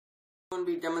I'm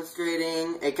going to be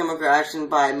demonstrating a chemical reaction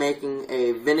by making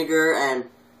a vinegar and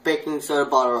baking soda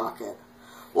bottle rocket.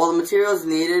 Well, the materials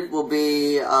needed will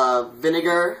be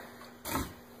vinegar,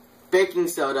 baking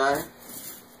soda,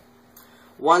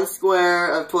 1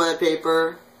 square of toilet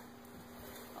paper,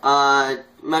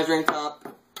 measuring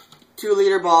cup,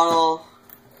 2-liter bottle,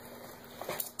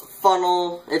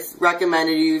 funnel. It's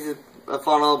recommended you use a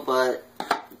funnel, but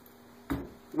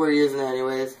we're using it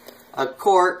anyways. A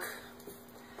cork.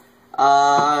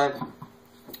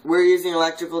 We're using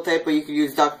electrical tape, but you could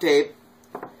use duct tape.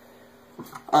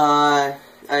 1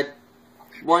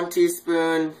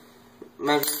 teaspoon,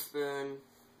 measuring spoon,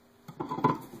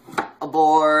 a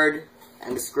board,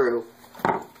 and a screw.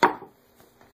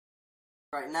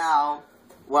 Right now,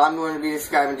 what I'm going to be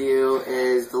describing to you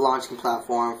is the launching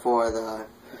platform for the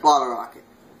bottle rocket.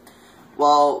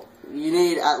 Well, you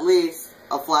need at least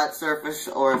a flat surface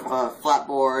or a flat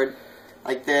board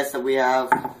like this that we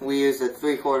have. We use a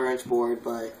 3/4 inch board,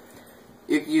 but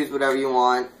you can use whatever you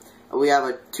want. We have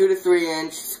a 2 to 3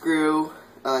 inch screw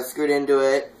screwed into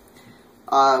it.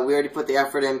 We already put the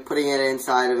effort in putting it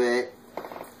inside of it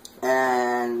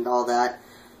and all that.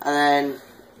 And then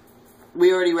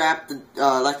we already wrapped the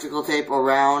electrical tape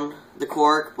around the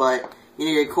cork, but you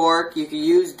need a cork. You can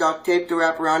use duct tape to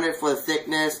wrap around it for the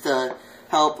thickness to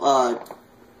help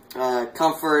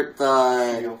comfort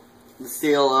the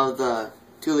seal of the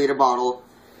 2-liter bottle.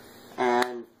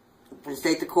 And just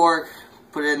take the cork,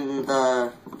 put it in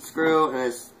the screw,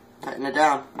 and just tighten it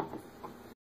down.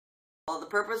 Well, the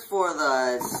purpose for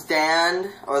the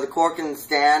stand, or the cork and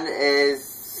stand, is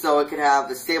so it can have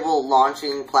a stable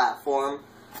launching platform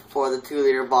for the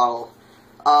 2-liter bottle.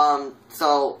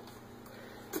 So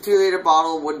the 2-liter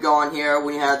bottle would go on here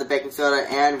when you have the baking soda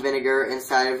and vinegar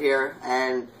inside of here.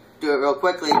 And do it real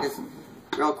quickly, just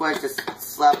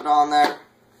slap it on there.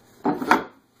 Boom,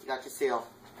 you got your seal.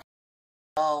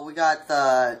 Oh, we got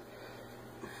the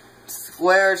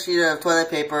square sheet of toilet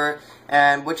paper,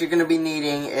 and what you're going to be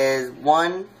needing is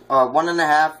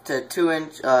 1.5 to 2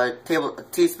 inch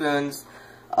teaspoons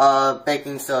of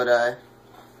baking soda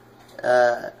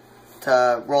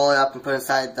to roll it up and put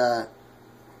inside the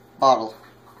bottle.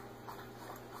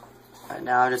 Right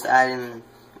now I'm just adding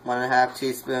 1.5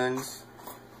 teaspoons,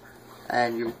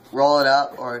 and you roll it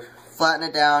up or flatten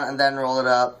it down and then roll it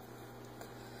up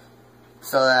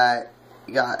so that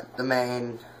you got the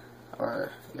main, or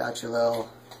you got your little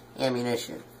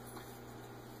ammunition.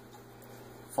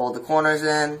 Fold the corners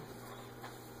in,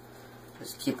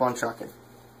 just keep on trucking.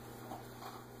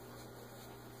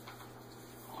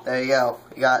 There you go,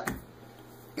 you got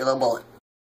your little bullet.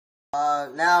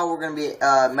 Now we're going to be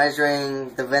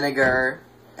measuring the vinegar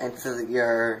into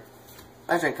your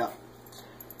measuring cup.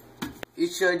 You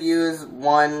should use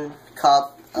 1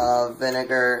 cup of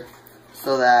vinegar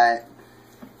so that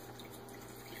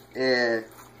you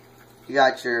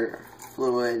got your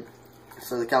fluid,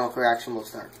 so the chemical reaction will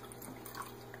start.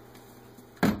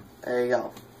 There you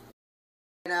go.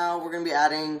 Now we're going to be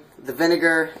adding the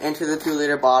vinegar into the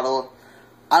 2-liter bottle.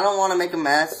 I don't want to make a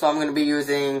mess, so I'm going to be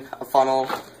using a funnel,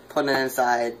 putting it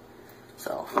inside.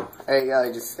 So, there you go,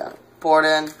 you just got to pour it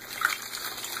in.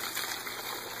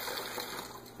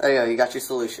 There you go, you got your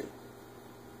solution.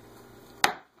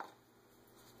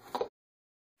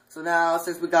 So now,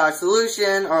 since we got our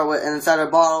solution, or inside our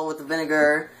bottle with the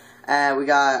vinegar, and we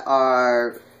got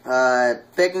our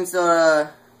baking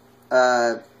soda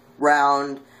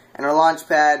round, and our launch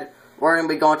pad, we're going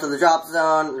to be going to the drop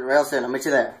zone real soon. I'll meet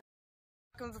you there.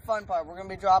 Here comes the fun part. We're going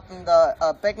to be dropping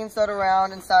the baking soda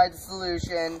round inside the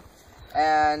solution,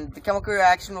 and the chemical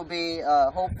reaction will be,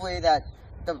 hopefully, that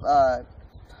the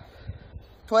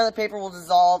toilet paper will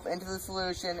dissolve into the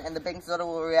solution, and the baking soda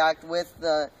will react with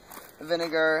the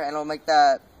vinegar, and it'll make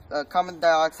that carbon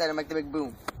dioxide and make the big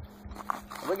boom.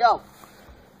 Here we go.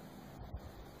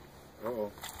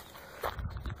 Uh-oh.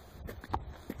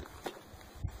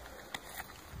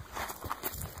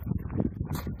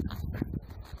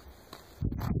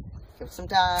 Give it some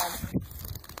time.